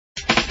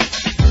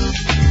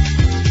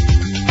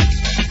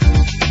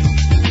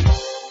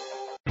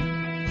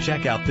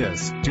Check out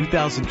this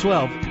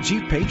 2012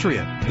 Jeep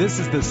Patriot. This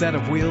is the set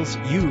of wheels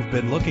you've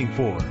been looking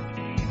for.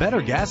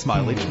 Better gas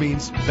mileage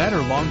means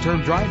better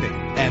long-term driving,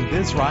 and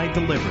this ride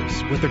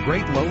delivers with a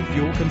great low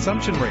fuel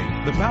consumption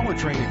rate. The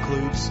powertrain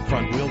includes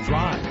front-wheel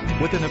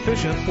drive with an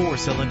efficient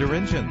 4-cylinder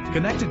engine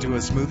connected to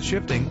a smooth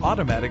shifting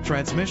automatic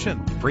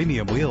transmission.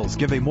 Premium wheels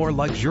give a more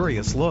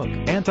luxurious look.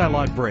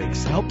 Anti-lock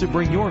brakes help to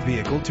bring your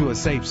vehicle to a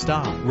safe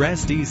stop.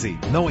 Rest easy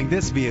knowing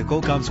this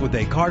vehicle comes with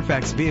a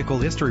Carfax Vehicle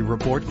History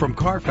Report from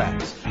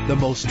Carfax, the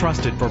most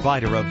trusted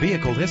provider of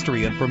vehicle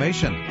history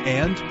information.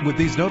 And with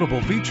these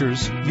notable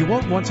features, you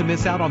won't want to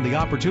miss out on the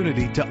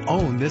opportunity to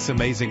own this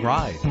amazing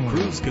ride.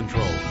 Cruise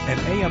control, an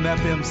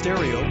AM/FM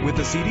stereo with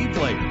a CD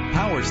player,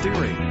 power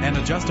steering, and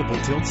adjustable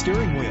tilt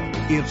steering wheel.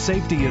 If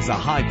safety is a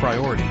high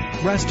priority,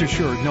 rest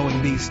assured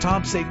knowing these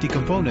top safety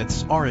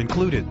components are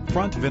included: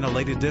 front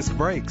ventilated disc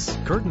brakes,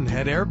 curtain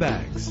head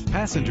airbags,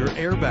 passenger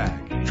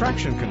airbag,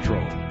 traction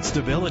control,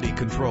 stability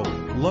control,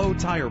 low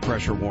tire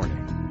pressure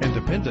warning,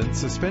 independent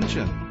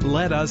suspension.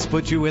 Let us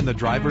put you in the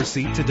driver's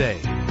seat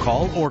today.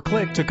 Call or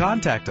click to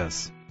contact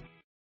us.